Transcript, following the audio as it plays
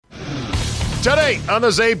Today on the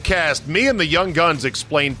CzabeCast, me and the young guns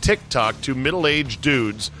explain TikTok to middle-aged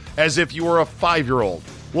dudes as if you were a 5-year-old.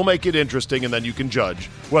 We'll make it interesting, and then you can judge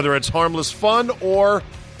whether it's harmless fun or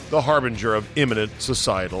the harbinger of imminent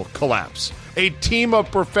societal collapse. A team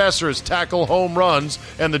of professors tackle home runs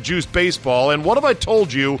and the juice baseball, and what have I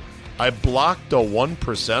told you? I blocked a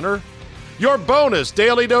 1%er? Your bonus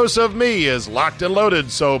daily dose of me is locked and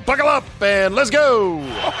loaded, so buckle up and let's go! Here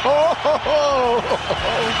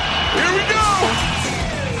we go!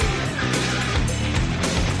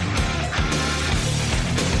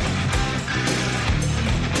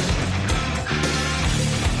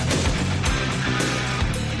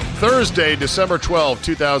 Thursday, December 12,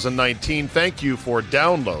 2019. Thank you for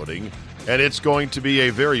downloading, and it's going to be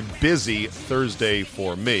a very busy Thursday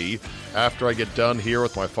for me after I get done here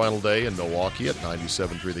with my final day in Milwaukee at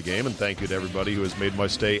 97.3 The Game, and thank you to everybody who has made my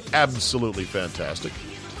stay absolutely fantastic.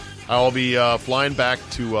 I'll be flying back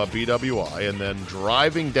to BWI and then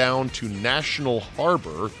driving down to National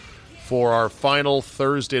Harbor for our final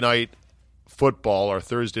Thursday night football, our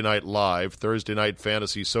Thursday night live, Thursday night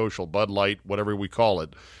fantasy social, Bud Light, whatever we call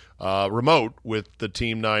it, remote with the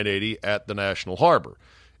Team 980 at the National Harbor.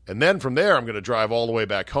 And then from there, I'm going to drive all the way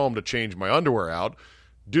back home to change my underwear out,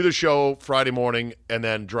 do the show Friday morning, and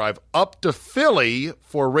then drive up to Philly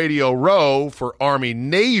for Radio Row for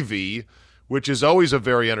Army-Navy, which is always a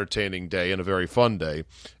very entertaining day and a very fun day.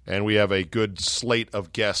 And we have a good slate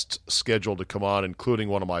of guests scheduled to come on, including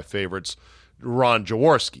one of my favorites, Ron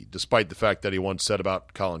Jaworski, despite the fact that he once said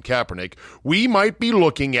about Colin Kaepernick, we might be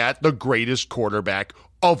looking at the greatest quarterback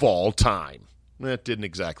of all time. That didn't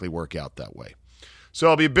exactly work out that way. So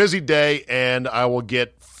it'll be a busy day, and I will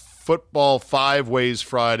get Football 5 Ways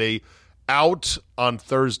Friday out on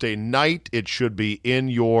Thursday night. It should be in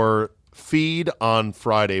your feed on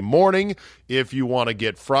Friday morning. If you want to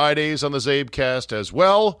get Fridays on the CzabeCast as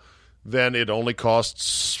well, then it only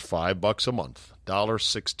costs $5 a month,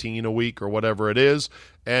 $1.16 a week or whatever it is.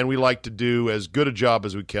 And we like to do as good a job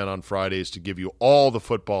as we can on Fridays to give you all the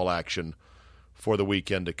football action for the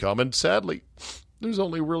weekend to come. And sadly, there's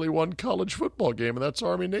only really one college football game, and that's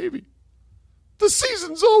Army-Navy. The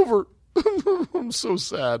season's over. I'm so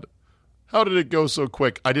sad. How did it go so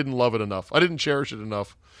quick? I didn't love it enough. I didn't cherish it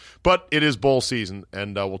enough. But it is bowl season,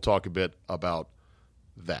 and we'll talk a bit about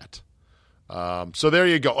that. So there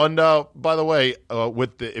you go. And by the way,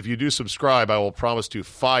 if you do subscribe, I will promise to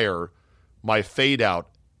fire my fade-out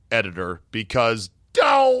editor because,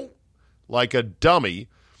 like a dummy,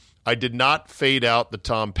 I did not fade out the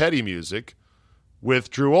Tom Petty music with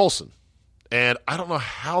Drew Olson. And I don't know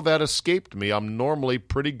how that escaped me. I'm normally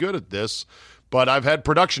pretty good at this, but I've had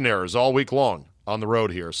production errors all week long on the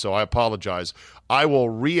road here, so I apologize. I will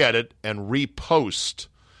re-edit and repost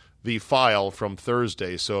the file from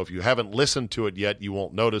Thursday, so if you haven't listened to it yet, you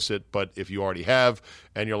won't notice it, but if you already have,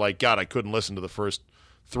 and you're like, God, I couldn't listen to the first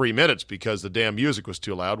 3 minutes because the damn music was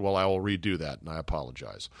too loud, well, I will redo that, and I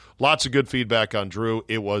apologize. Lots of good feedback on Drew.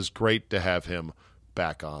 It was great to have him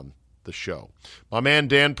back on the show. My man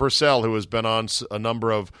Dan Purcell, who has been on a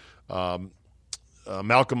number of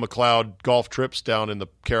Malcolm McLeod golf trips down in the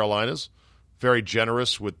Carolinas, very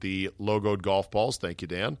generous with the logoed golf balls. Thank you,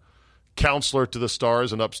 Dan. Counselor to the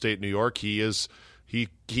stars in upstate New York. He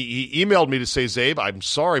emailed me to say, Zabe, I'm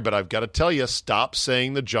sorry, but I've got to tell you, stop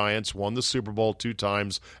saying the Giants won the Super Bowl 2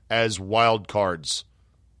 times as wild cards.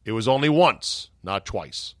 It was only once, not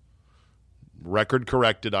twice. Record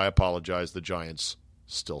corrected. I apologize. The Giants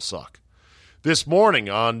still suck. This morning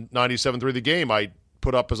on 97.3 The Game, I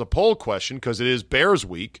put up as a poll question because it is Bears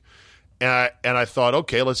week, and I thought,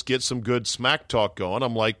 okay, let's get some good smack talk going.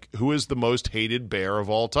 I'm like, who is the most hated Bear of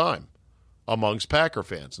all time amongst Packer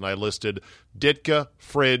fans? And I listed Ditka,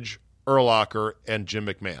 Fridge, Urlacher, and Jim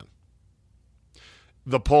McMahon.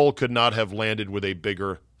 The poll could not have landed with a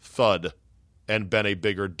bigger thud and been a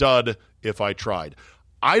bigger dud if I tried.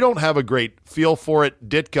 I don't have a great feel for it.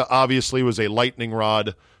 Ditka obviously was a lightning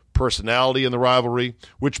rod personality in the rivalry,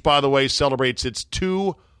 which, by the way, celebrates its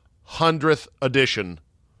 200th edition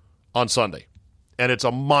on Sunday. And it's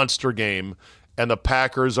a monster game. And the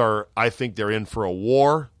Packers I think they're in for a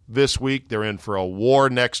war this week. They're in for a war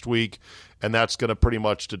next week. And that's going to pretty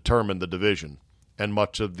much determine the division and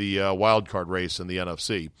much of the wild card race in the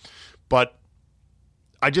NFC. But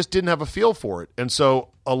I just didn't have a feel for it. And so,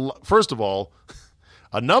 first of all,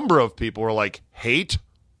 a number of people were like, hate?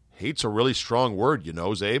 Hate's a really strong word, you know,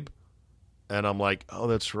 Zabe. And I'm like, oh,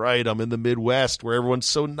 that's right. I'm in the Midwest where everyone's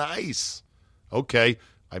so nice. Okay,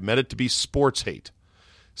 I meant it to be sports hate.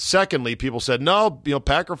 Secondly, people said, no,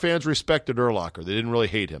 Packer fans respected Urlacher. They didn't really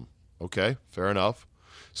hate him. Okay, fair enough.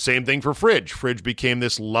 Same thing for Fridge. Fridge became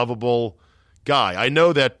this lovable guy. I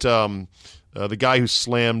know that The guy who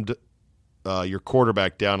slammed your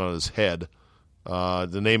quarterback down on his head.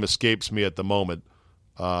 The name escapes me at the moment.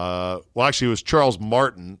 Actually, it was Charles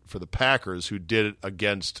Martin for the Packers who did it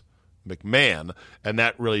against McMahon, and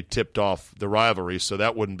that really tipped off the rivalry, so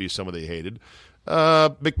that wouldn't be somebody they hated.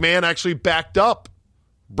 McMahon actually backed up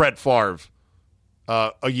Brett Favre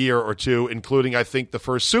a year or two, including, I think, the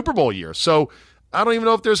first Super Bowl year. So I don't even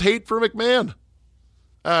know if there's hate for McMahon.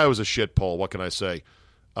 It was a shit poll. What can I say?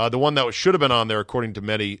 The one that should have been on there, according to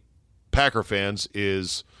many Packer fans,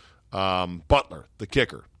 is Butler, the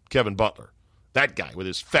kicker, Kevin Butler. That guy with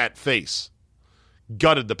his fat face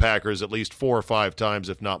gutted the Packers at least 4 or 5 times,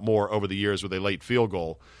 if not more, over the years with a late field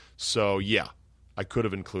goal. So, yeah, I could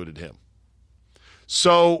have included him.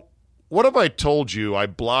 So, what have I told you? I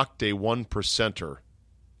blocked a 1%er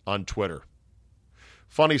on Twitter.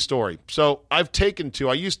 Funny story. So, I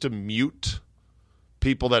used to mute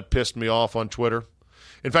people that pissed me off on Twitter.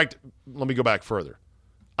 In fact, let me go back further.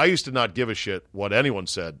 I used to not give a shit what anyone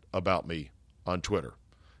said about me on Twitter.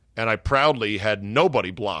 And I proudly had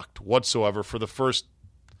nobody blocked whatsoever for the first,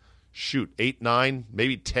 8, 9,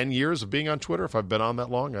 maybe 10 years of being on Twitter. If I've been on that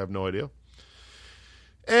long, I have no idea.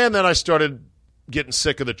 And then I started getting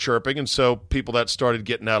sick of the chirping, and so people that started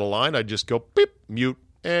getting out of line, I'd just go, beep, mute,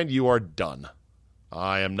 and you are done.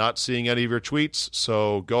 I am not seeing any of your tweets,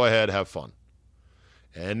 so go ahead, have fun.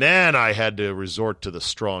 And then I had to resort to the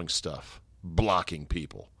strong stuff, blocking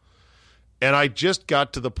people. And I just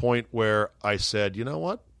got to the point where I said, you know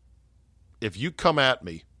what? If you come at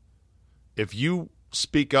me, if you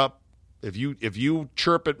speak up, if you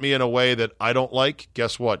chirp at me in a way that I don't like,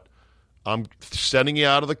 guess what? I'm sending you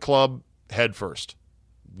out of the club head first.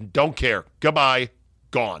 Don't care. Goodbye.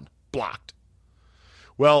 Gone. Blocked.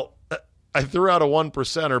 Well, I threw out a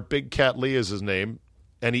 1%er, Big Cat Lee is his name,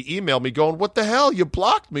 and he emailed me going, what the hell? You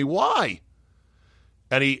blocked me. Why?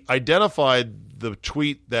 And he identified the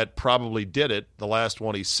tweet that probably did it, the last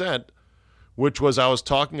one he sent, which was I was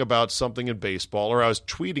talking about something in baseball, or I was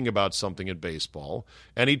tweeting about something in baseball,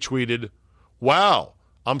 and he tweeted, wow,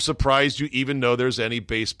 I'm surprised you even know there's any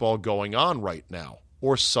baseball going on right now,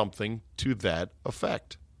 or something to that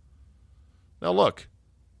effect. Now look,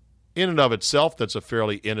 in and of itself, that's a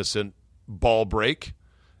fairly innocent ball break,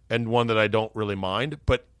 and one that I don't really mind,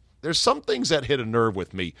 but there's some things that hit a nerve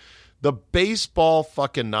with me. The baseball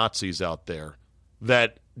fucking Nazis out there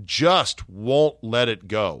that just won't let it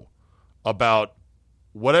go about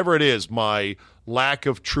whatever it is, my lack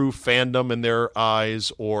of true fandom in their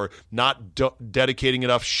eyes, or not dedicating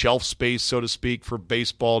enough shelf space, so to speak, for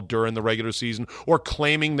baseball during the regular season, or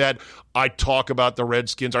claiming that I talk about the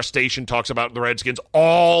Redskins, our station talks about the Redskins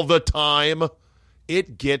all the time.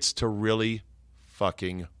 It gets to really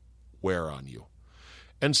fucking wear on you.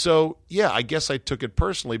 And so, yeah, I guess I took it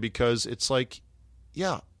personally because it's like,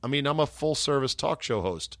 yeah, I mean, I'm a full-service talk show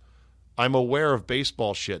host. I'm aware of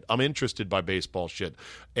baseball shit. I'm interested by baseball shit.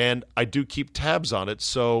 And I do keep tabs on it.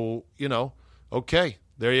 So, okay,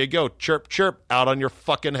 there you go. Chirp, chirp, out on your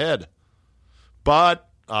fucking head. But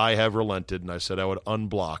I have relented, and I said I would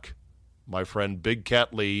unblock my friend Big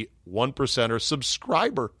Cat Lee, 1%er,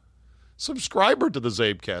 subscriber to the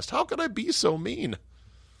CzabeCast. How could I be so mean?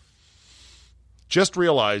 Just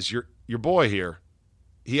realize your boy here,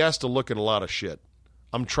 he has to look at a lot of shit.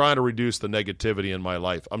 I'm trying to reduce the negativity in my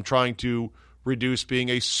life. I'm trying to reduce being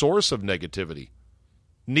a source of negativity.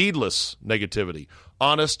 Needless negativity.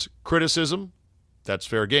 Honest criticism, that's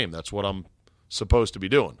fair game. That's what I'm supposed to be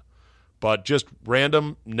doing. But just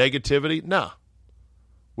random negativity, nah.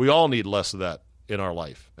 We all need less of that in our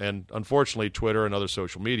life. And unfortunately, Twitter and other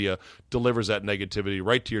social media delivers that negativity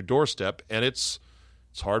right to your doorstep, and it's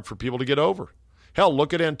hard for people to get over. Hell,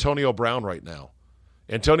 look at Antonio Brown right now.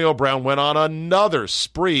 Antonio Brown went on another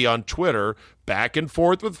spree on Twitter, back and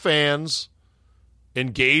forth with fans,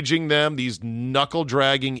 engaging them, these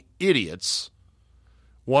knuckle-dragging idiots.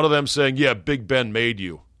 One of them saying, yeah, Big Ben made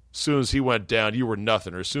you. As soon as he went down, you were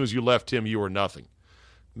nothing. Or as soon as you left him, you were nothing.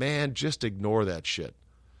 Man, just ignore that shit.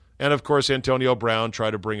 And, of course, Antonio Brown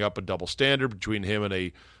tried to bring up a double standard between him and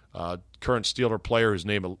a current Steeler player whose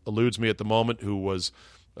name eludes me at the moment, who was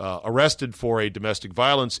arrested for a domestic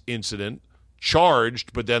violence incident,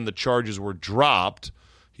 charged, but then the charges were dropped.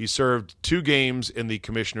 He served 2 games in the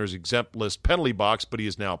commissioner's exempt list penalty box, but he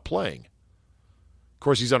is now playing. Of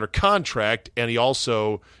course, he's under contract, and he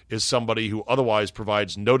also is somebody who otherwise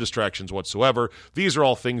provides no distractions whatsoever. These are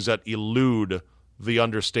all things that elude the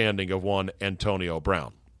understanding of one Antonio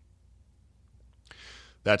Brown.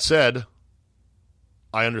 That said,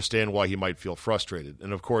 I understand why he might feel frustrated.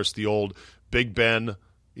 And, of course, the old Big Ben,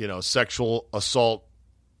 sexual assault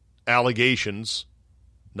allegations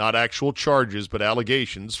not actual charges, but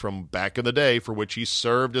allegations from back in the day for which he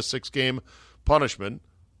served a 6-game punishment.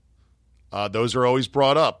 Those are always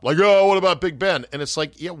brought up. Like, oh, what about Big Ben? And it's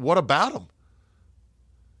like, yeah, what about him?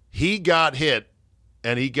 He got hit,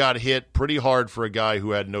 and he got hit pretty hard for a guy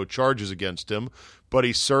who had no charges against him, but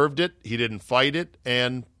he served it, he didn't fight it,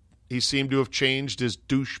 and he seemed to have changed his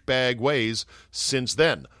douchebag ways since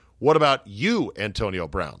then. What about you, Antonio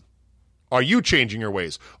Brown? Are you changing your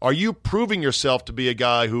ways? Are you proving yourself to be a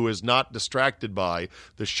guy who is not distracted by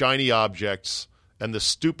the shiny objects and the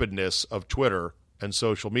stupidness of Twitter and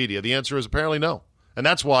social media? The answer is apparently no. And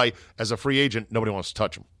that's why, as a free agent, nobody wants to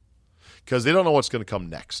touch him, because they don't know what's going to come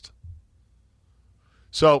next.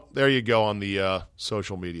 So there you go on the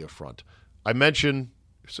social media front. I mentioned,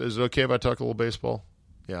 is it okay if I talk a little baseball?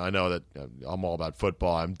 Yeah, I know that I'm all about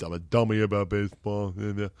football. I'm a dummy about baseball.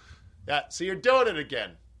 Yeah, so you're doing it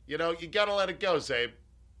again. You know, you got to let it go, Zabe.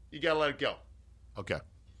 You got to let it go. Okay.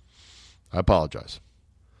 I apologize.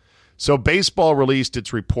 So baseball released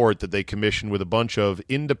its report that they commissioned with a bunch of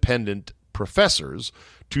independent professors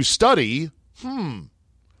to study,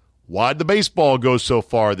 why'd the baseball go so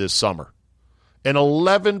far this summer? An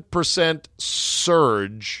 11%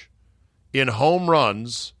 surge in home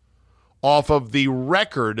runs off of the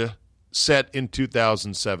record set in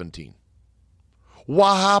 2017.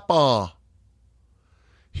 What happened?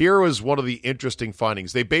 Here was one of the interesting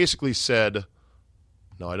findings. They basically said,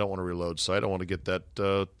 no, I don't want to reload site. I don't want to get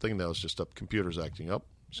that thing that was just up. Computer's acting up.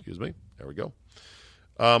 Excuse me. There we go.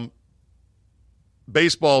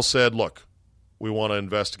 Baseball said, look, we want to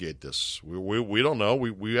investigate this. We don't know.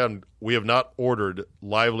 We have not ordered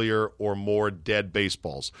livelier or more dead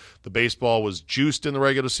baseballs. The baseball was juiced in the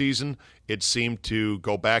regular season. It seemed to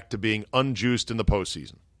go back to being unjuiced in the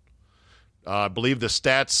postseason. I believe the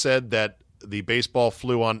stats said that the baseball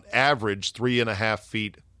flew on average 3.5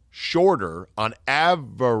 feet shorter, on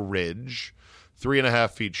average 3.5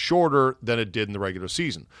 feet shorter than it did in the regular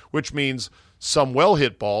season, which means some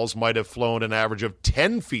well-hit balls might have flown an average of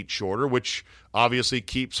 10 feet shorter, which obviously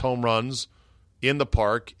keeps home runs in the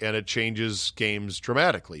park, and it changes games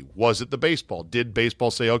dramatically. Was it the baseball? Did baseball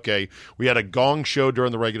say, okay, we had a gong show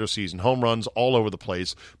during the regular season, home runs all over the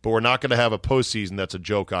place, but we're not going to have a postseason that's a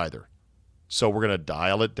joke either, so we're going to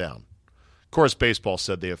dial it down? Of course, baseball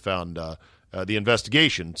said they have found, the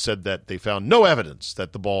investigation said that they found no evidence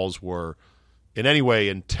that the balls were in any way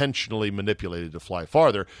intentionally manipulated to fly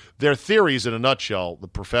farther. Their theories, in a nutshell, the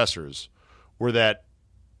professors, were that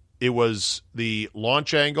it was the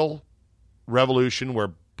launch angle revolution,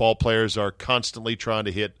 where ball players are constantly trying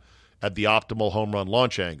to hit at the optimal home run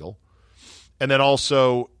launch angle. And then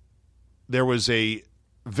also there was a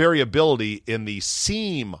variability in the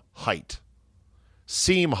seam height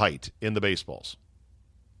in the baseballs.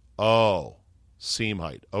 Oh, seam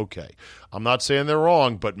height. Okay. I'm not saying they're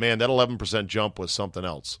wrong, but man, that 11% jump was something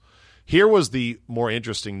else. Here was the more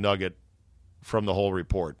interesting nugget from the whole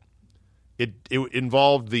report. It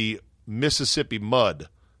involved the Mississippi mud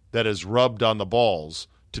that is rubbed on the balls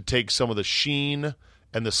to take some of the sheen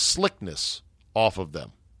and the slickness off of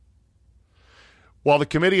them. While the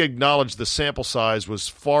committee acknowledged the sample size was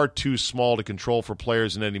far too small to control for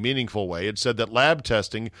players in any meaningful way, it said that lab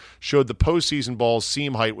testing showed the postseason ball's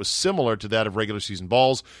seam height was similar to that of regular season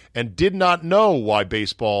balls and did not know why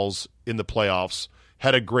baseballs in the playoffs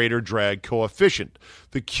had a greater drag coefficient.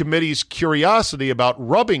 The committee's curiosity about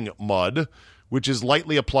rubbing mud, which is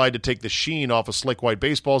lightly applied to take the sheen off of slick white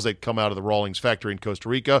baseballs that come out of the Rawlings factory in Costa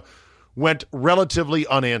Rica, went relatively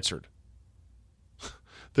unanswered.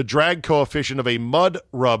 The drag coefficient of a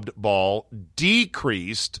mud-rubbed ball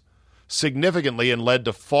decreased significantly and led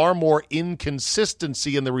to far more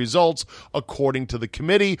inconsistency in the results, according to the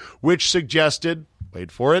committee, which suggested,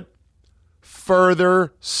 wait for it,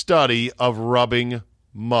 further study of rubbing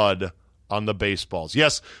mud on the baseballs.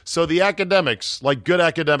 Yes, so the academics, like good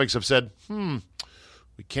academics, have said,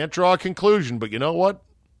 we can't draw a conclusion, but you know what?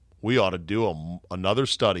 We ought to do another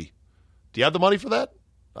study. Do you have the money for that?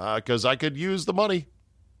 Because I could use the money.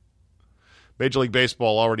 Major League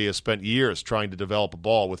Baseball already has spent years trying to develop a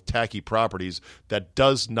ball with tacky properties that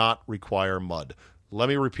does not require mud. Let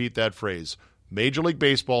me repeat that phrase. Major League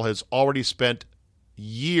Baseball has already spent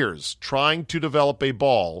years trying to develop a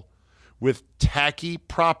ball with tacky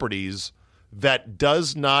properties that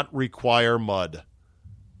does not require mud.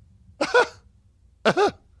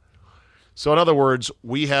 So in other words,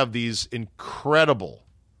 we have these incredible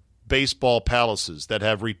baseball palaces that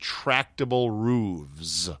have retractable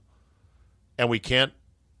roofs, and we can't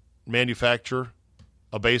manufacture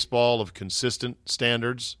a baseball of consistent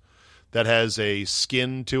standards that has a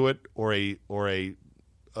skin to it or a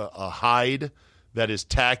hide that is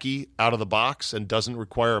tacky out of the box and doesn't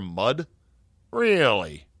require mud?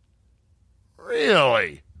 Really?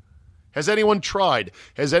 Really? Has anyone tried?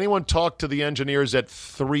 Has anyone talked to the engineers at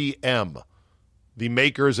 3M, the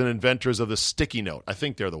makers and inventors of the sticky note? I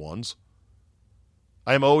think they're the ones.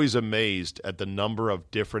 I am always amazed at the number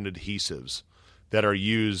of different adhesives that are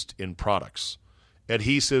used in products.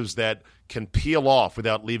 Adhesives that can peel off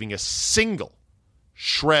without leaving a single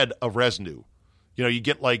shred of residue. You know, you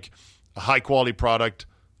get like a high-quality product,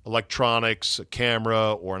 electronics, a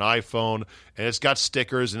camera, or an iPhone, and it's got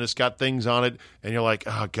stickers and it's got things on it, and you're like,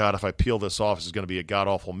 oh, God, if I peel this off, this is going to be a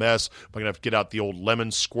god-awful mess. I'm going to have to get out the old lemon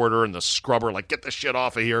squirter and the scrubber, like, get this shit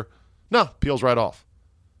off of here. No, peels right off.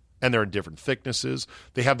 And they're in different thicknesses.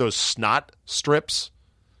 They have those snot strips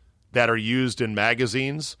that are used in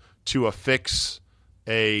magazines to affix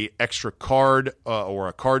a extra card or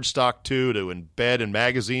a card stock to embed in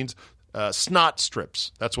magazines. Snot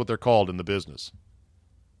strips, that's what they're called in the business.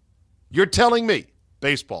 You're telling me,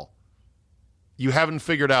 baseball, you haven't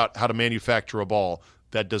figured out how to manufacture a ball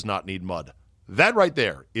that does not need mud. That right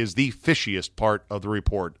there is the fishiest part of the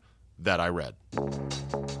report that I read.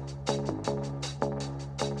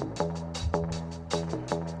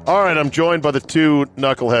 All right, I'm joined by the two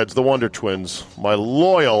knuckleheads, the Wonder Twins, my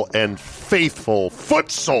loyal and faithful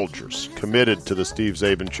foot soldiers committed to the Steve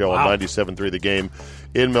Zabin Show on 97.3 The Game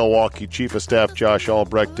in Milwaukee. Chief of Staff Josh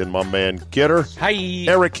Albrecht and my man Gitter. Hi.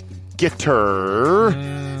 Eric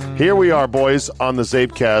Gitter. Here we are, boys, on the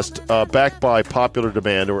CzabeCast, back by popular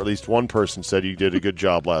demand, or at least one person said you did a good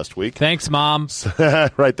job last week. Thanks, Mom.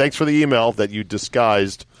 Right, thanks for the email that you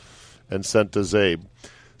disguised and sent to Zabe.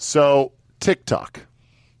 So, TikTok.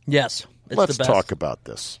 Yes, it's Let's the best. talk about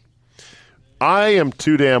this. I am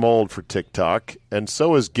too damn old for TikTok, and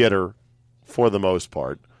so is Gitter for the most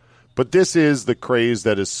part. But this is the craze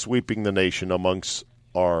that is sweeping the nation amongst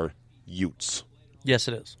our youths. Yes,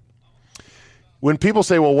 it is. When people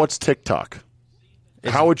say, well, what's TikTok?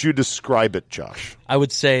 How would you describe it, Josh? I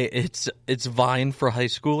would say it's Vine for high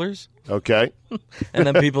schoolers. Okay. And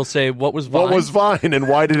then people say, what was Vine? What was Vine, and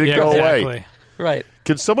why did it go away? Right.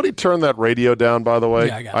 Can somebody turn that radio down, by the way?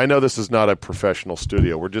 Yeah, I got it. I know this is not a professional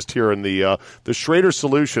studio. We're just here in the Schrader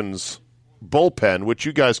Solutions bullpen, which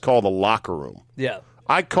you guys call the locker room. Yeah.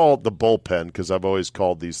 I call it the bullpen because I've always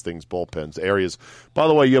called these things bullpens, areas. By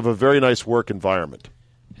the way, you have a very nice work environment.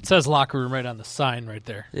 It says locker room right on the sign right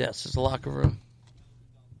there. Yes, it's a locker room.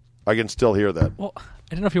 I can still hear that. Well, I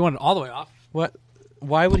didn't know if you wanted it all the way off. What?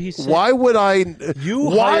 Why would he say? Why would I?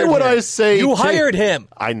 Why would I say? You hired him.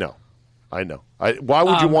 I know. Why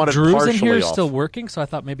would you want it Drew's partially in here off? still working, so I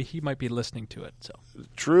thought maybe he might be listening to it. So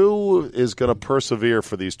Drew is going to persevere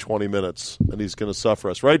for these 20 minutes, and he's going to suffer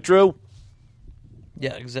us. Right, Drew?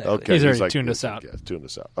 Yeah, exactly. Okay. He's already tuned us out. Yeah, tuned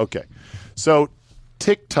us out. Okay. So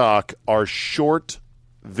TikTok are short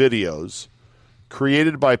videos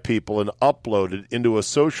created by people and uploaded into a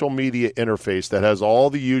social media interface that has all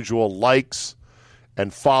the usual likes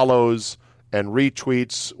and follows and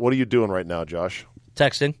retweets. What are you doing right now, Josh?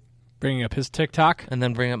 Texting. bringing up his TikTok. And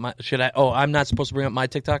then bring up my... Should I... Oh, I'm not supposed to bring up my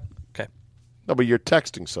TikTok? Okay. No, but you're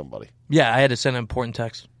texting somebody Yeah, I had to send an important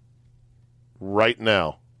text. right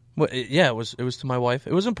now. Well, yeah, it was to my wife.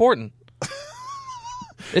 It was important.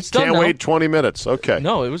 It's done Can't now. wait 20 minutes. Okay.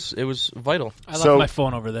 No, it was vital. I left So- my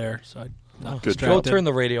phone over there, so I Good distracted. Go turn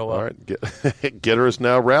the radio up. All right. Getter is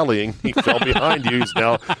now rallying. He fell behind you. He's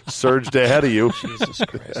now surged ahead of you. Jesus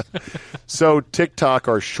Christ. So TikTok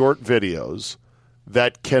are short videos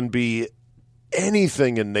that can be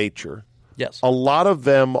anything in nature. Yes. A lot of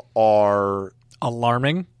them are,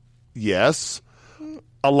 Alarming. yes,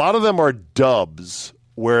 a lot of them are dubs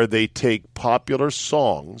where they take popular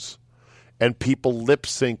songs and people lip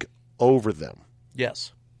sync over them.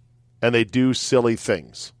 Yes. And they do silly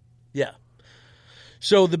things. Yeah.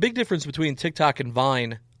 So the big difference between TikTok and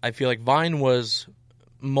Vine, I feel like Vine was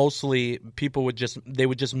mostly people would just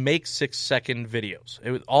make 6-second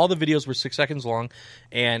videos. All the videos were 6 seconds long,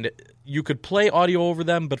 and you could play audio over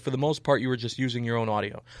them, but for the most part, you were just using your own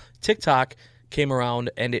audio. TikTok came around,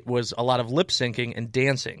 and it was a lot of lip syncing and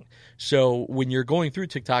dancing. So when you're going through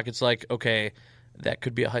TikTok, it's like, okay, that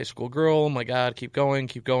could be a high school girl. Oh my God, keep going,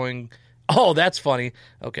 keep going. Oh, that's funny.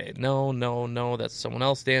 Okay, no, that's someone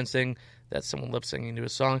else dancing. That's someone lip syncing to a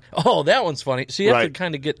song. Oh, that one's funny. So you have to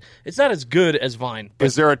kind of get. It's not as good as Vine. But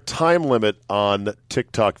Is there a time limit on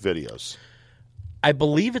TikTok videos? I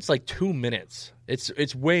believe it's like 2 minutes.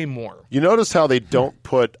 It's way more. You notice how they don't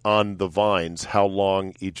put on the Vines how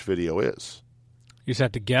long each video is. You just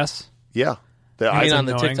have to guess. Yeah. I mean, on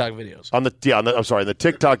the annoying. TikTok videos. On the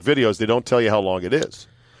TikTok videos, they don't tell you how long it is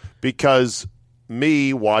because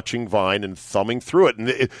me watching Vine and thumbing through it. And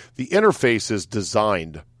the interface is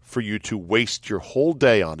designed for you to waste your whole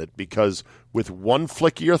day on it because with one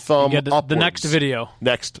flick of your thumb upwards, the next video.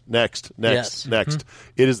 Next. Yes.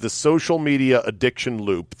 It is the social media addiction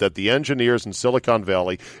loop that the engineers in Silicon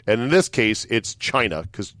Valley, and in this case, it's China,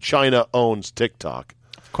 because China owns TikTok.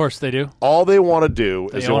 Of course they do. All they want to do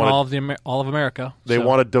is They own all of America. They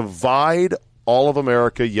want to divide all of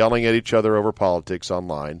America, yelling at each other over politics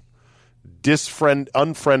online,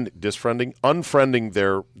 unfriending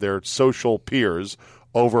their social peers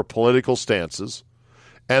over political stances,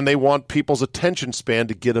 and they want people's attention span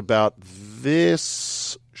to get about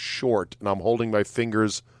this short. And I'm holding my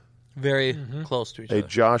fingers very close to each a other.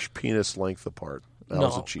 Josh penis length apart. That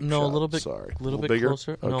was a cheap shot. A little bit. Sorry, a little bit bigger.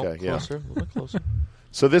 closer. Okay, closer. A little bit closer.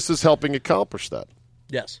 So this is helping accomplish that.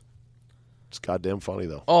 Yes. It's goddamn funny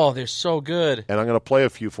though. Oh, they're so good. And I'm going to play a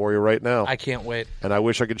few for you right now. I can't wait. And I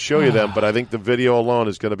wish I could show you them, but I think the video alone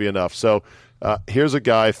is going to be enough. So here's a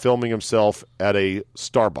guy filming himself at a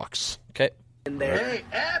Starbucks. Okay. Hey,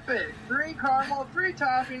 epic! 3 caramel, 3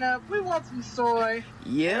 toffee nut. We want some soy.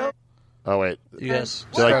 Yep, Oh, wait. You guys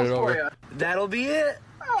What start else it for over. you? that'll be it.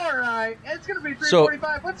 All right, it's gonna be So-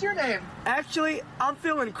 $3.45. What's your name? Actually, I'm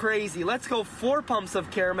feeling crazy. Let's go 4 pumps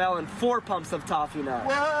of caramel and 4 pumps of toffee nut.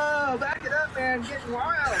 Whoa, back it up, man. Getting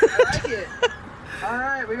wild. I like it. All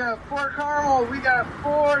right, we got 4 caramel. We got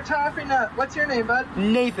 4 toffee nut. What's your name, bud?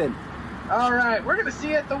 Nathan, All right, we're gonna see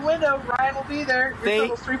you at the window. Ryan will be there. Your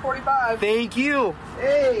total's $3.45. thank you.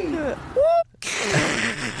 Hey.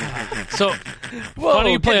 So Whoa,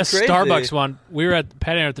 funny you play a getting crazy. Starbucks one. We were at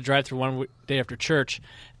Pat and I at the drive-thru one day after church,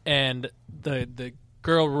 and the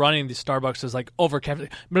girl running the Starbucks is like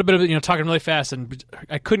talking really fast, and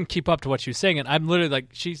I couldn't keep up to what she was saying. And I'm literally like,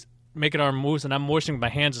 she's making our moves, and I'm motioning with my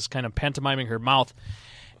hands, just kind of pantomiming her mouth,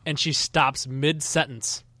 and she stops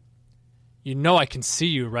mid-sentence. You know I can see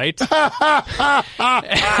you, right? And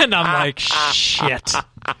I'm like, shit.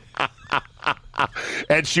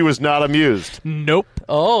 And she was not amused. Nope.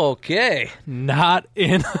 Oh, okay. Not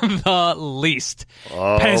in the least.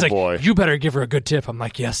 Oh, Patty's like, boy. you better give her a good tip. I'm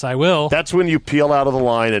like, yes, I will. That's when you peel out of the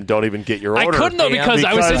line and don't even get your I order. couldn't, though, because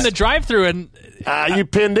I was in the drive-thru, and you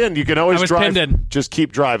pinned in. You can always I was drive. pinned in. Just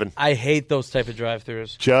keep driving. I hate those type of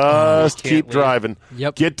drive-thrus. Just can't keep leave. driving.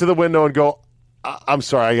 Yep. Get to the window and go, I'm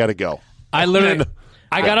sorry, I got to go. I literally, And-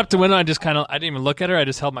 I got up to window. I didn't even look at her. I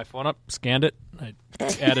just held my phone up, scanned it. I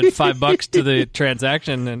added $5 to the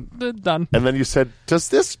transaction, and done. And then you said, does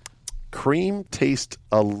this cream taste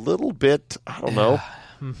a little bit, I don't know,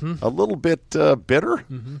 a little bit bitter?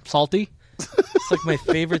 Salty. It's like my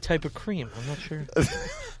favorite type of cream. I'm not sure.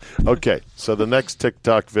 Okay, so the next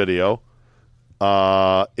TikTok video,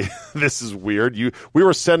 this is weird. We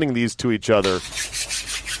were sending these to each other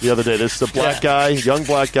the other day. This is a black guy, young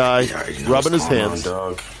black guy, rubbing his hands.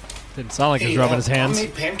 Didn't sound like he was rubbing his hands. I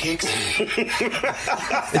made pancakes.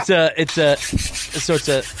 It's a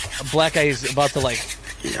black guy who's about to like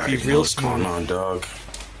be real What's going smooth. on, dog?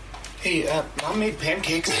 Hey, Mom made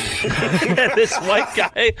pancakes. This white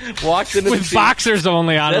guy walks into With boxers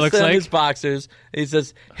only on, it That's looks them, like. his boxers. He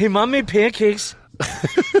says, "Hey, Mom made pancakes."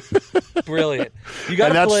 Brilliant. You got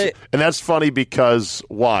to play. And that's funny because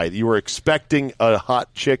why? You were expecting a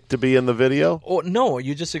hot chick to be in the video? Oh, no,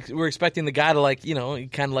 you just were expecting the guy to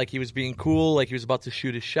kind of like he was being cool, like he was about to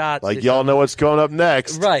shoot his shot. Like, y'all know what's going up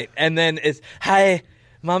next. Right. And then it's, "Hi,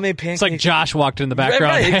 Mom made pancakes." It's like Josh walked in the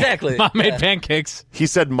background. Right, exactly. Mom made Yeah. pancakes. He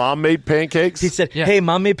said Mom made pancakes? He said, Yeah. "Hey,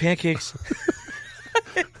 Mom made pancakes."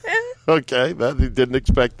 Okay, he didn't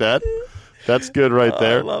expect that. That's good right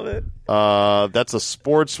there. I love it. That's a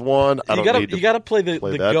sports one. I You don't need to you gotta play the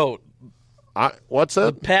that. goat. What's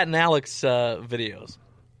that? Pat and Alex videos.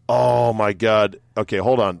 Oh, my God. Okay,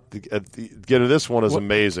 hold on. This one is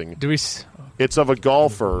amazing. Do we? It's of a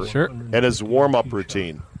golfer Sure. and his warm-up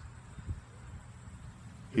routine.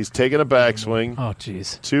 He's taking a backswing, Oh,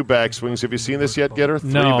 jeez. 2 backswings. Have you seen this yet, Getter?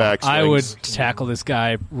 3 No, backswings. I would tackle this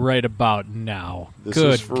guy right about now. This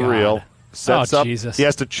Good is for God. real. Sets Oh, up. Jesus. He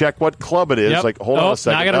has to check what club it is. Yep. Like, hold on a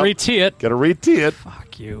second. Now I got to re-tee it. Got to re-tee it.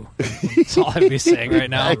 Fuck you. That's all I'd be saying right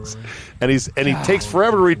now. And he takes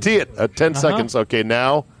forever to re-tee it. 10 seconds. Okay,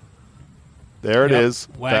 now there it Yep. is.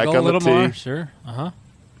 Waggle Back on a little the tee. more. Sure.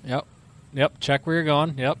 Yep. Yep. Check where you're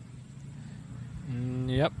going. Yep.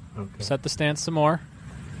 Yep. Okay. Set the stance some more.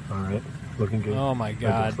 All right. Looking good. Oh, my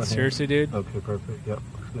God. Adjust the hand. Seriously, dude? Okay, perfect. Yep.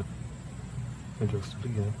 Looks good. Adjust it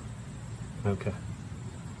again. Okay.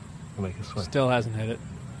 Make a swing. Still hasn't hit it.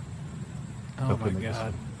 Oh, Okay, my make a God.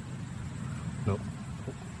 swing. Nope.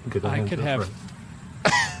 Get the I hands could up have.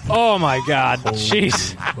 right. Oh, my God. Holy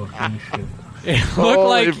Jeez. fucking shit. It Holy looked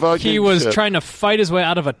like he fucking was shit. trying to fight his way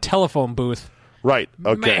out of a telephone booth. Right.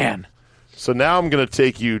 Okay. Man. So now I'm going to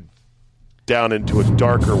take you down into a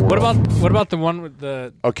darker world. What about the one with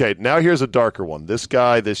the? Okay, now here's a darker one. This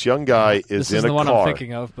young guy is This is in the a one car. I'm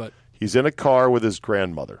thinking of, but He's in a car with his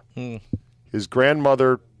grandmother. His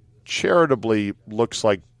grandmother charitably looks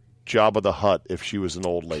like Jabba the Hutt if she was an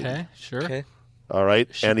old lady. okay, sure. Okay. All right,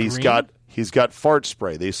 Is she and he's green? got fart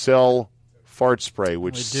spray. They sell fart spray,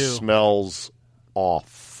 which They do. smells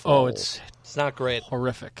awful. Oh, it's It's not great.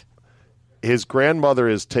 horrific. His grandmother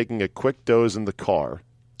is taking a quick doze in the car.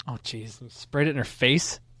 Oh, jeez. He sprayed it in her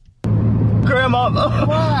face. Grandma.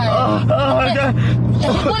 What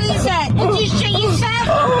is that? Did you shit yourself?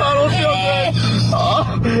 I don't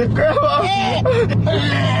feel good. Grandma.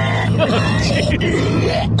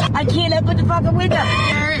 I can't open the fucking window.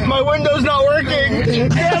 My window's not working.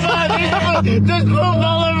 Grandma, there's poop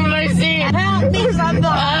all over my seat. Help me,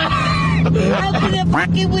 somebody. Open the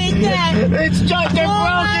fucking window. It's just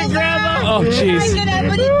broken, Grandma. Oh, I jeez. can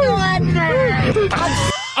open the door.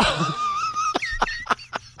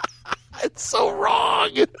 It's so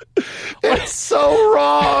wrong. It's so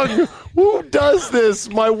wrong. Who does this?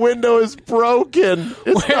 My window is broken.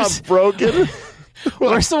 It's Where's- not broken.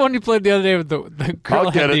 Where's the one you played the other day with the girl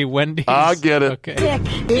I'll get had the it. Wendy's? I'll get it. Okay.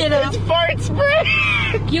 Get up. Fart spray.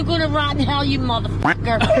 You're gonna rot in hell, you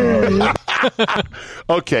motherfucker.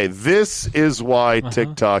 Okay, this is why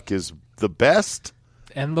TikTok is the best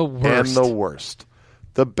And the worst. and the worst.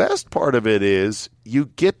 The best part of it is you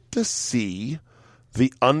get to see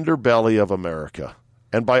the underbelly of America.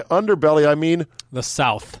 And by underbelly, I mean The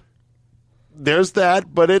South. there's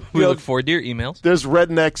that, but We look forward to your emails. there's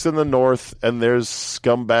rednecks in the north and there's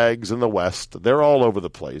scumbags in the west. They're all over the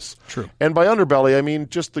place. True. And by underbelly, I mean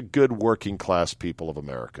just the good working class people of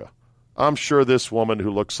America. I'm sure this woman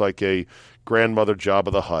who looks like a grandmother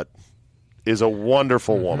Jabba the Hutt is a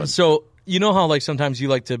wonderful woman. So you know how like sometimes you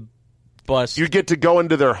like to bust. You get to go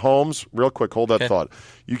into their homes. Real quick, hold that Okay. thought.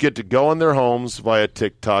 You get to go in their homes via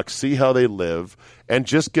TikTok, see how they live, and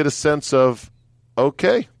just get a sense of,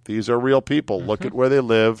 okay, these are real people. Look at where they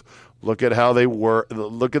live. Look at how they work.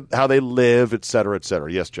 Look at how they live, et cetera, et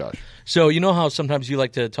cetera. Yes, Josh. So you know how sometimes you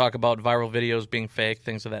like to talk about viral videos being fake,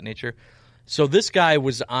 things of that nature. So this kid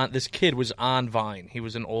was on Vine. He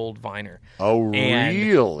was an old Viner. Oh, And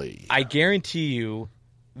really? I guarantee you,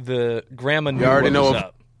 the grandma knew already what know was if-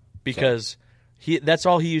 up because that's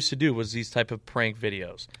all he used to do was these type of prank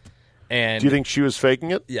videos. And Do you think she was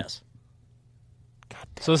faking it? yes,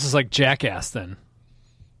 So this is like Jackass then.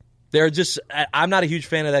 they're just. I'm not a huge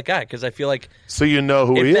fan of that guy because I feel like So you know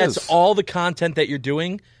who if he that's is. all the content that you're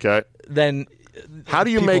doing, Okay. then How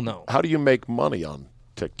do you people make know. How do you make money on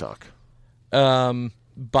TikTok?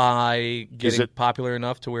 By getting it- popular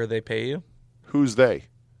enough to where they pay you. Who's they?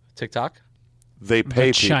 TikTok, They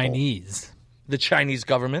pay The people. Chinese. the Chinese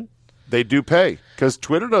government. They do pay because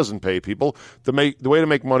Twitter doesn't pay people. The way to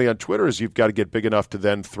make money on Twitter is you've got to get big enough to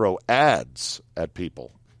then throw ads at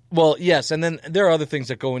people. Well, yes, and then there are other things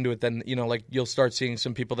that go into it. Then like you'll start seeing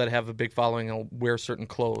some people that have a big following and wear certain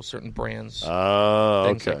clothes, certain brands, Oh,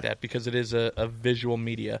 things okay. like that, because it is a visual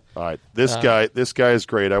media. All right. This guy is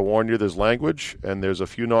great. I warn you, there's language and there's a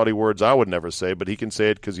few naughty words I would never say, but he can say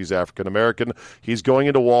it because he's African American. He's going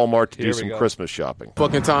into Walmart to do Here we some go. Christmas shopping.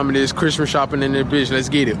 Fucking time it is Christmas shopping in this bitch. Let's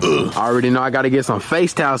get it. I already know I gotta get some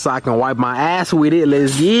face towel so I can wipe my ass with it.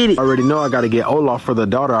 Let's get it. I already know I gotta get Olaf for the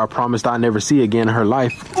daughter I promised I'd never see again in her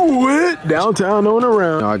life. What? Downtown on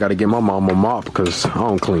around. I gotta get my mom a mop because I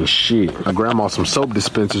don't clean shit. I grandma some soap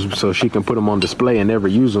dispensers so she can put them on display and never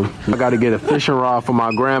use them. I gotta get a fishing rod for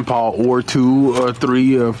my grandpa or 2 or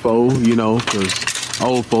 3 or 4, because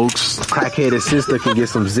old folks. Crackheaded sister can get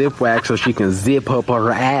some zip wax so she can zip up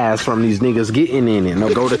her ass from these niggas getting in it. Now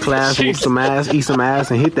go to class, whoop some ass, eat some ass,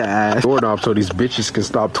 and hit the ass. Doorknob so these bitches can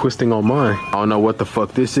stop twisting on mine. I don't know what the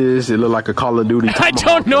fuck this is. It look like a Call of Duty. I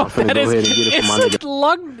don't know I'm finna what that go is. ahead and get it for my It's nigga. a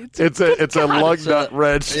lug. It's a lug nut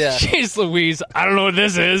wrench. Yeah. Jeez Louise. I don't know what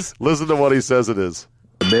this is. Listen to what he says it is.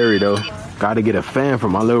 Berry though. Gotta get a fan for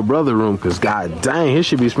my little brother room because god dang, his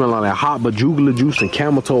should be smelling like hot bajugula juice and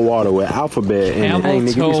camel toe water with alphabet and Camel dang, nigga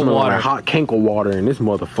be toe smelling water. like hot kinkle water in this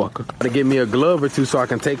motherfucker. Gotta get me a glove or 2 so I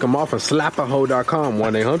can take them off of slappaho.com.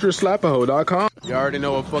 1-800-slappaho.com. You already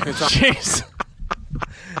know what fucking time. Jeez.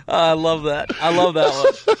 I love that. I love that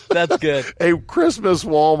one. That's good. A Christmas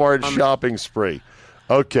Walmart shopping spree.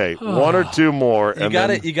 Okay, one or two more. You and got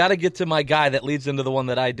to then, you got to get to my guy that leads into the one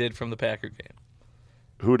that I did from the Packer game.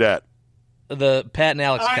 who dat? The Pat and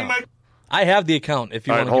Alex account. I have the account if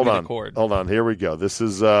you All want right, to give hold me on. the cord. Hold on. Here we go. This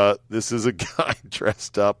is a guy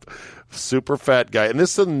dressed up, super fat guy. And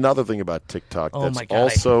this is another thing about TikTok Oh that's my god,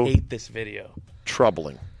 also I hate this video.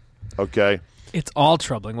 troubling. Okay? It's all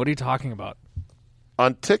troubling. What are you talking about?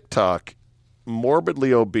 on TikTok,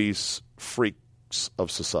 morbidly obese freaks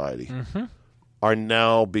of society are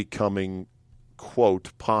now becoming,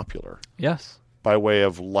 quote, popular. Yes. By way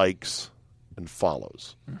of likes and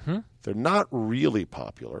follows. They're not really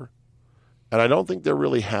popular, and I don't think they're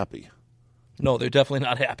really happy. No, they're definitely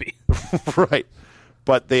not happy. Right.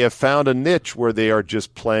 But they have found a niche where they are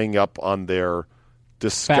just playing up on their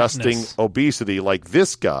disgusting Fatness. obesity, like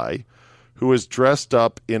this guy who is dressed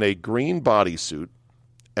up in a green bodysuit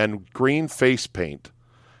and green face paint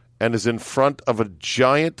and is in front of a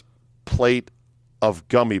giant plate of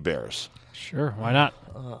gummy bears. Sure, why not?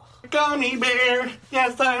 Gummy bear,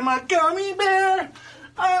 yes, I'm a gummy bear.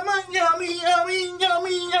 I'm a yummy, yummy,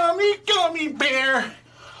 yummy, yummy gummy bear.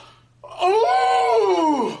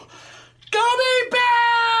 Ooh, gummy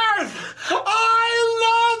bears! I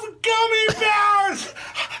love gummy bears!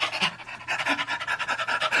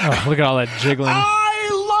 Oh, look at all that jiggling. I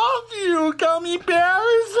love you, gummy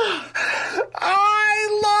bears!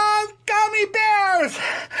 I love gummy bears!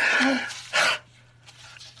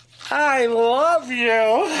 I love you.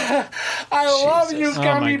 I love you, Oh,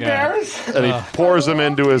 gummy my God. bears. And he pours them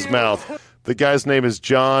into his mouth. The guy's name is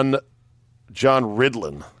John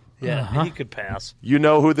Ridlin. Yeah, he could pass. You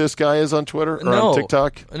know who this guy is on Twitter or No. on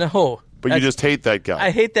TikTok? No. But you just hate that guy.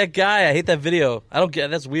 I hate that guy. I hate that video. I don't get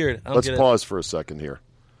it. That's weird. I don't Let's get pause for a second here.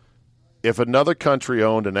 If another country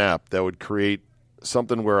owned an app that would create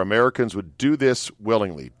something where Americans would do this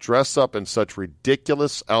willingly, dress up in such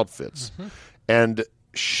ridiculous outfits, and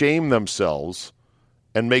shame themselves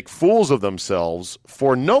and make fools of themselves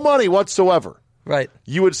for no money whatsoever, Right.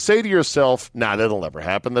 you would say to yourself, nah, that'll never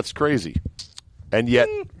happen. That's crazy. And yet,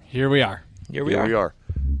 Here we are. Here we here are. we are.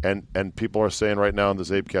 And people are saying right now in the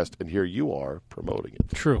CzabeCast, and here you are promoting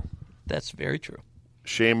it. True. That's very true.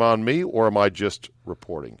 Shame on me, or am I just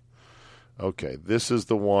reporting? Okay, this is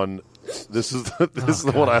the one. This is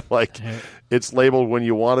the one I like. It's labeled "When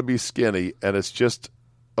You Want to Be Skinny," and it's just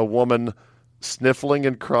a woman sniffling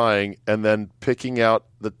and crying, and then picking out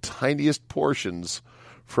the tiniest portions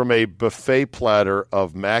from a buffet platter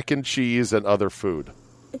of mac and cheese and other food.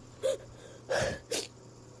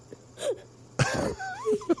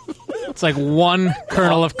 It's like one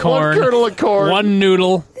kernel of corn. One kernel of corn. One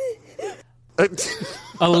noodle.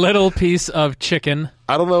 A little piece of chicken.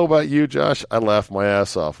 I don't know about you, Josh. I laughed my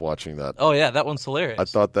ass off watching that. Oh, yeah, that one's hilarious. I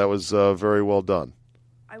thought that was very well done.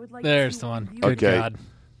 There's the one. Good Okay. God.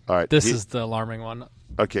 All right. This is the alarming one.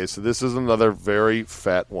 Okay, so this is another very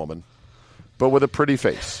fat woman, but with a pretty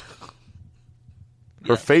face.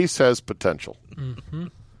 Her face has potential. Mm-hmm.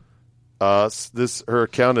 Her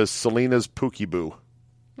account is Selena's Pookie Boo.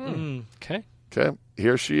 Okay. Okay,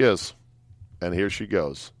 here she is, and here she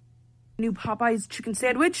goes. New Popeye's chicken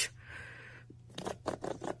sandwich.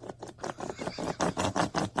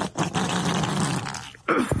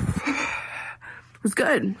 It was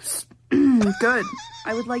good. Good.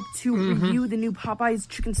 I would like to review the new Popeye's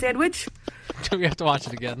chicken sandwich. Do we have to watch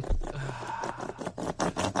it again?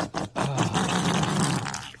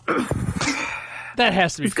 That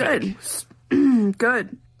has to be It's fake. good.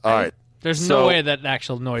 Good. All right, There's So, no way that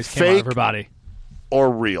actual noise came out of fake- her body.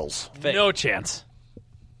 or reels. Fake. No chance.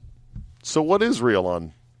 So what is real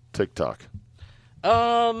on TikTok?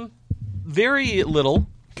 Very little,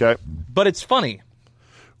 Okay, but it's funny.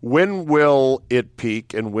 when will it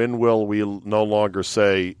peak, and when will we no longer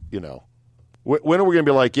say, when are we going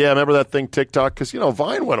to be like, yeah, remember that thing TikTok? Because,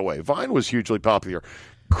 Vine went away. Vine was hugely popular.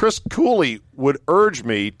 Chris Cooley would urge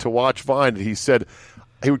me to watch Vine, and he said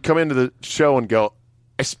he would come into the show and go,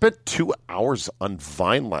 I spent 2 hours on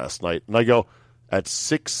Vine last night. And I go, at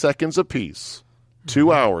 6 seconds apiece,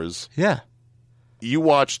 2 hours, Yeah. you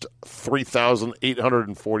watched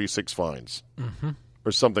 3,846 Vines.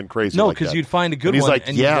 Or something crazy No, like that. because you'd find a good And he's one like,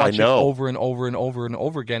 and yeah, you'd I watch know. it over and over and over and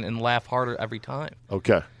over again and laugh harder every time.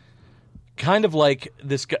 Okay. Kind of like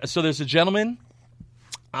this guy. So there's a gentleman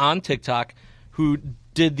on TikTok who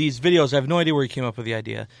did these videos. I have no idea where he came up with the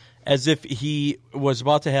idea. As if he was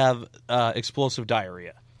about to have explosive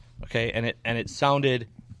diarrhea. Okay, and it sounded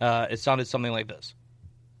something like this.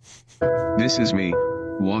 This is me,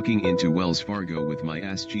 walking into Wells Fargo with my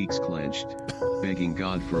ass cheeks clenched, begging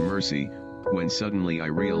God for mercy, when suddenly I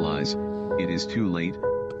realize, it is too late,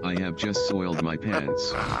 I have just soiled my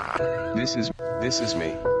pants. This is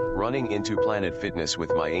me, running into Planet Fitness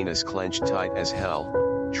with my anus clenched tight as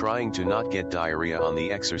hell, trying to not get diarrhea on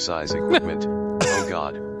the exercise equipment. Oh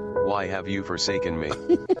God, why have you forsaken me?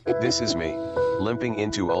 This is me, limping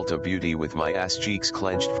into Ulta Beauty with my ass cheeks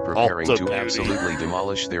clenched, preparing Ulta to Beauty. absolutely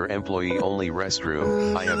demolish their employee-only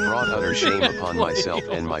restroom. I have brought utter shame upon myself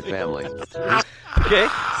and my family. Okay.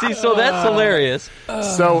 See, so that's hilarious.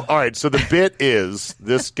 So, all right. So the bit is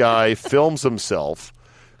this guy films himself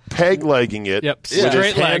peg-legging it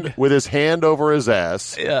with his hand over his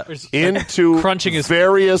ass into crunching his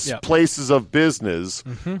various places of business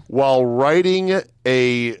while writing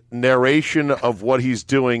a narration of what he's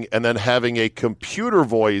doing and then having a computer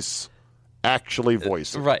voice actually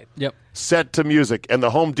voice it. Right. Yep. Set to music. And the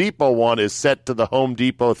Home Depot one is set to the Home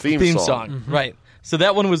Depot theme song. Right. So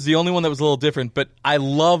that one was the only one that was a little different, but I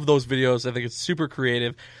love those videos. I think it's super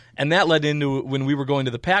creative. And that led into when we were going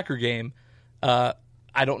to the Packer game.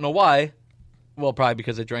 I don't know why. Well, probably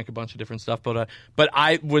because I drank a bunch of different stuff, but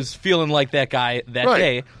I was feeling like that guy that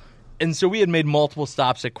day. And so we had made multiple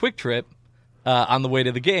stops at Quick Trip on the way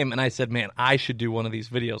to the game, and I said, man, I should do one of these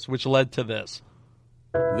videos, which led to this.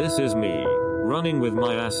 This is me, running with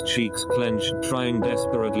my ass cheeks clenched, trying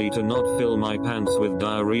desperately to not fill my pants with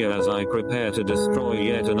diarrhea as I prepare to destroy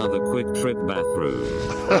yet another Quick Trip bathroom.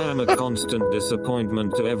 I am a constant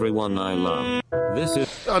disappointment to everyone I love. This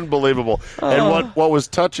is unbelievable. And what was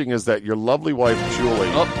touching is that your lovely wife,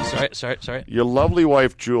 Julie... Oh, sorry. Your lovely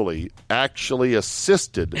wife, Julie, actually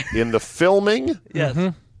assisted in the filming...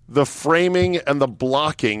 Yes. The framing and the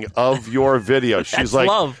blocking of your video. She's like,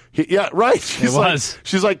 love. Yeah, right. She's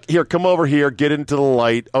like, here, come over here, get into the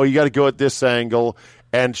light. Oh, you got to go at this angle.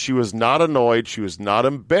 And she was not annoyed. She was not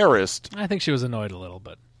embarrassed. I think she was annoyed a little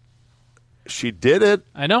bit. She did it.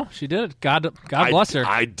 I know she did it. God bless her.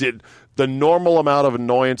 I did. The normal amount of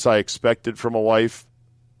annoyance I expected from a wife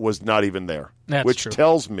was not even there, which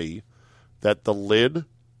tells me that the lid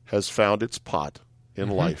has found its pot in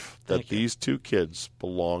life, that these two kids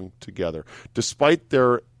belong together, despite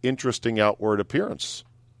their interesting outward appearance.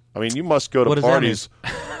 I mean, you must go to parties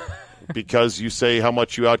because you say how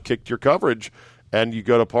much you outkicked your coverage, and you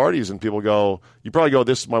go to parties and people go, you probably go,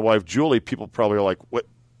 this is my wife, Julie. People probably are like,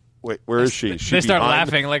 wait, where is she? They start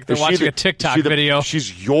laughing like they're watching a TikTok video.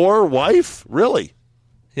 She's your wife? Really?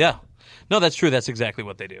 Yeah. No, that's true. That's exactly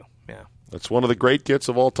what they do. Yeah. That's one of the great gets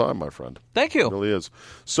of all time, my friend. Thank you. It really is.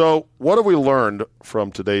 So what have we learned from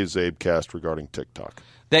today's CzabeCast regarding TikTok?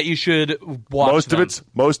 That you should watch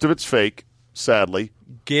Most of it's fake, sadly.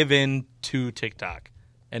 Give in to TikTok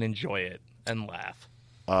and enjoy it and laugh.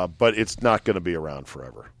 But it's not going to be around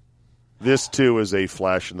forever. This, too, is a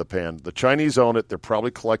flash in the pan. The Chinese own it. They're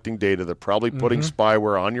probably collecting data. They're probably putting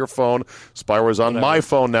spyware on your phone. Spyware's on my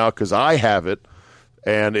phone now because I have it.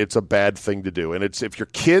 And it's a bad thing to do. And it's if your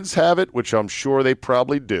kids have it, which I'm sure they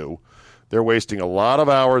probably do, they're wasting a lot of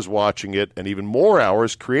hours watching it and even more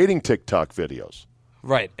hours creating TikTok videos.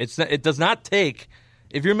 Right. It does not take,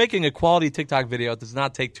 if you're making a quality TikTok video, it does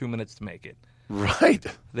not take 2 minutes to make it. Right.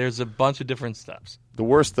 There's a bunch of different steps. The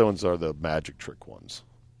worst ones are the magic trick ones.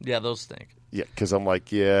 Yeah, those stink. Yeah, because I'm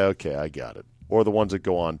like, yeah, okay, I got it. Or the ones that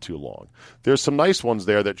go on too long. There's some nice ones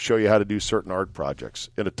there that show you how to do certain art projects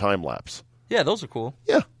in a time lapse. Yeah, those are cool.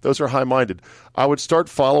 Yeah, those are high-minded. I would start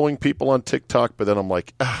following people on TikTok, but then I'm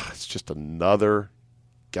like, it's just another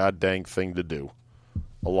goddamn thing to do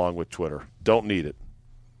along with Twitter. Don't need it.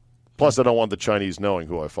 Plus, I don't want the Chinese knowing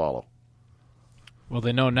who I follow. Well,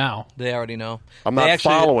 they know now. They already know. I'm not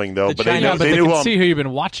following, though, but they know. They can see who you've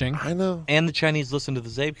been watching. I know. And the Chinese listen to the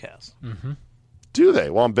CzabeCast. Mm-hmm. Do they?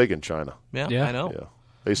 Well, I'm big in China. Yeah. I know. Yeah.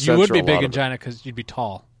 They you would be big in China because you'd be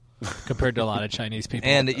tall. Compared to a lot of Chinese people.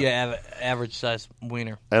 And you have average-sized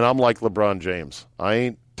wiener. And I'm like LeBron James. I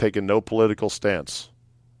ain't taking no political stance.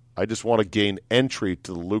 I just want to gain entry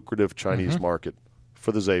to the lucrative Chinese market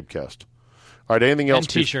for the CzabeCast. All right, anything else? And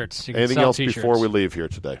T-shirts. Anything else before we leave here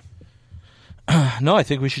today? No, I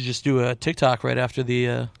think we should just do a TikTok right after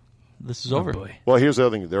this is over. Boy. Well, here's the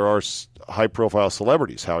other thing. There are high-profile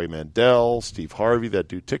celebrities, Howie Mandel, Steve Harvey, that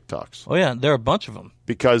do TikToks. Oh, yeah, there are a bunch of them.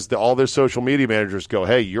 Because all their social media managers go,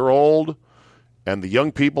 hey, you're old, and the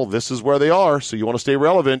young people, this is where they are, so you want to stay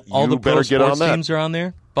relevant, all you better get on that. All the teams are on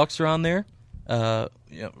there. Bucks are on there.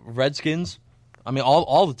 Redskins. I mean,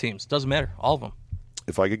 all the teams. Doesn't matter. All of them.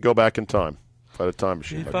 If I could go back in time, if I had a time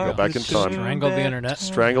machine, if I could go back in time. Strangle the internet.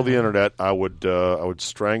 Strangle the internet. I would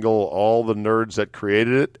strangle all the nerds that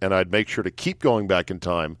created it, and I'd make sure to keep going back in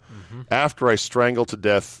time after I strangle to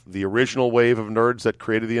death the original wave of nerds that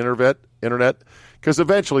created the internet, because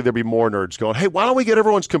eventually there'd be more nerds going, hey, why don't we get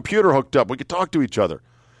everyone's computer hooked up? We could talk to each other.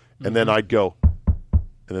 And then I'd go,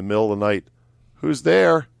 in the middle of the night, who's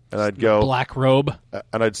there? And I'd go, black robe.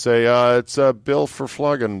 And I'd say, it's Bill for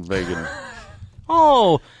Fluggen, Megan.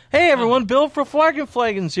 Oh, hey, everyone, Bill for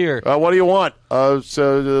Flaggen's here. What do you want?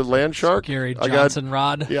 Land Shark? Gary Johnson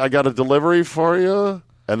rod. Yeah, I got a delivery for you.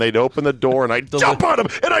 And they'd open the door, and I'd jump on them,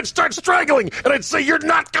 and I'd start strangling, and I'd say, you're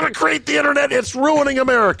not going to create the internet. It's ruining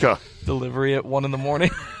America. Delivery at 1 a.m. Well,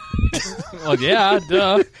 yeah,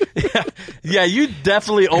 duh. Yeah, you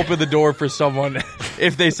definitely open the door for someone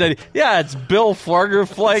if they said, "Yeah, it's Bill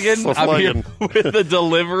Flagen. I'm here with the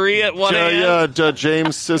delivery at 1 a.m."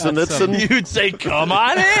 James Sisenitson. You'd say, "Come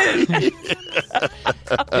on in."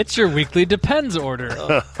 It's your weekly Depends order.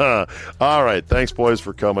 All right, thanks, boys,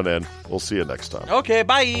 for coming in. We'll see you next time. Okay,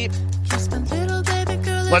 bye.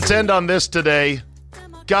 Let's end on this today.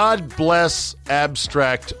 God bless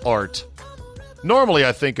abstract art. Normally,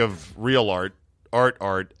 I think of real art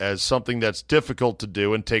as something that's difficult to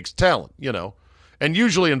do and takes talent, and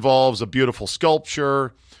usually involves a beautiful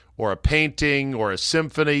sculpture or a painting or a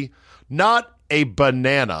symphony, not a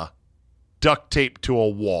banana duct taped to a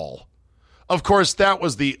wall. Of course, that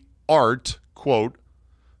was the art, quote,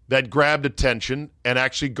 that grabbed attention and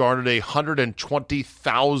actually garnered a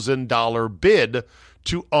 $120,000 bid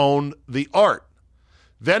to own the art.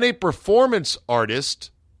 Then a performance artist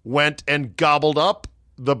went and gobbled up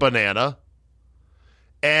the banana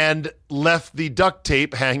and left the duct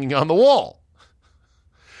tape hanging on the wall.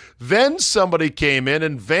 Then somebody came in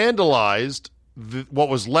and vandalized what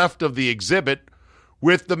was left of the exhibit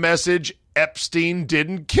with the message, "Epstein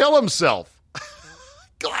didn't kill himself."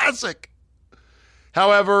 Classic.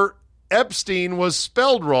 However, Epstein was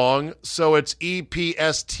spelled wrong, so it's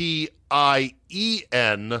Epstien,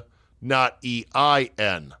 not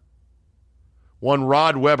EIN. One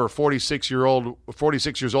Rod Weber, 46 years old,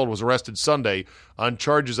 was arrested Sunday on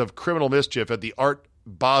charges of criminal mischief at the Art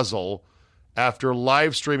Basel after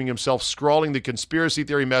live streaming himself scrawling the conspiracy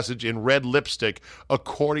theory message in red lipstick,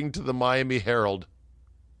 according to the Miami Herald.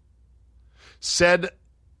 Said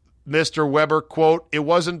Mr. Weber, quote, "It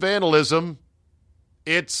wasn't vandalism.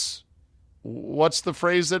 It's," what's the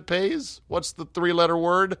phrase that pays? What's the 3-letter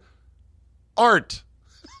word? Art.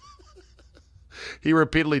 He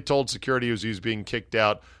repeatedly told security as he was being kicked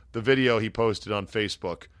out. The video he posted on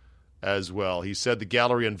Facebook as well. He said the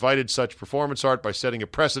gallery invited such performance art by setting a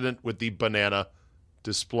precedent with the banana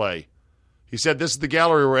display. He said, "This is the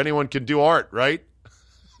gallery where anyone can do art, right?"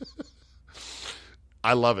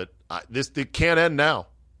 I love it. It can't end now.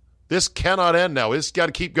 This cannot end now. It's got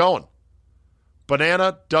to keep going.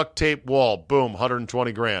 Banana, duct tape wall. Boom,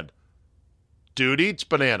 $120,000. Dude eats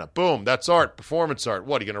banana. Boom, that's art, performance art.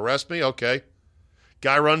 What, are you going to arrest me? Okay.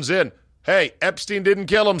 Guy runs in. "Hey, Epstein didn't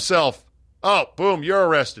kill himself." Oh, boom, you're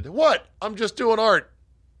arrested. What? I'm just doing art.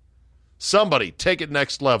 Somebody, take it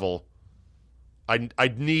next level. I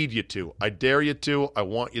need you to. I dare you to. I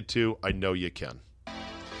want you to. I know you can.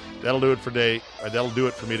 That'll do it for today. That'll do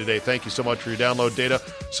it for me today. Thank you so much for your download data.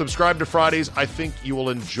 Subscribe to Fridays. I think you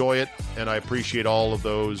will enjoy it, and I appreciate all of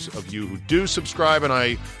those of you who do subscribe, and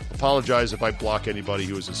I apologize if I block anybody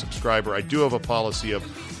who is a subscriber. I do have a policy of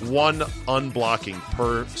 1 unblocking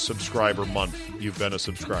per subscriber month you've been a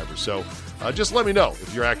subscriber. So just let me know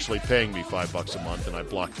if you're actually paying me $5 a month and I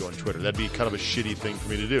blocked you on Twitter. That'd be kind of a shitty thing for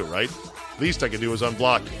me to do, right? Least I could do is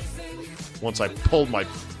unblock you once I pulled my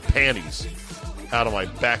panties out of my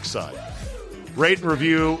backside. Rate and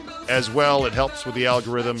review as well. It helps with the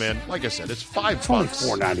algorithm. And like I said, it's $5. It's only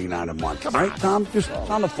 $4.99 a month. Come right, Tom? Just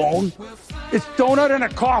on the phone. It's donut and a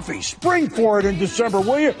coffee. Spring for it in December,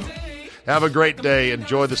 will you? Have a great day.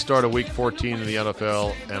 Enjoy the start of Week 14 in the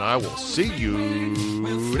NFL. And I will see you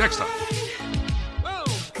next time.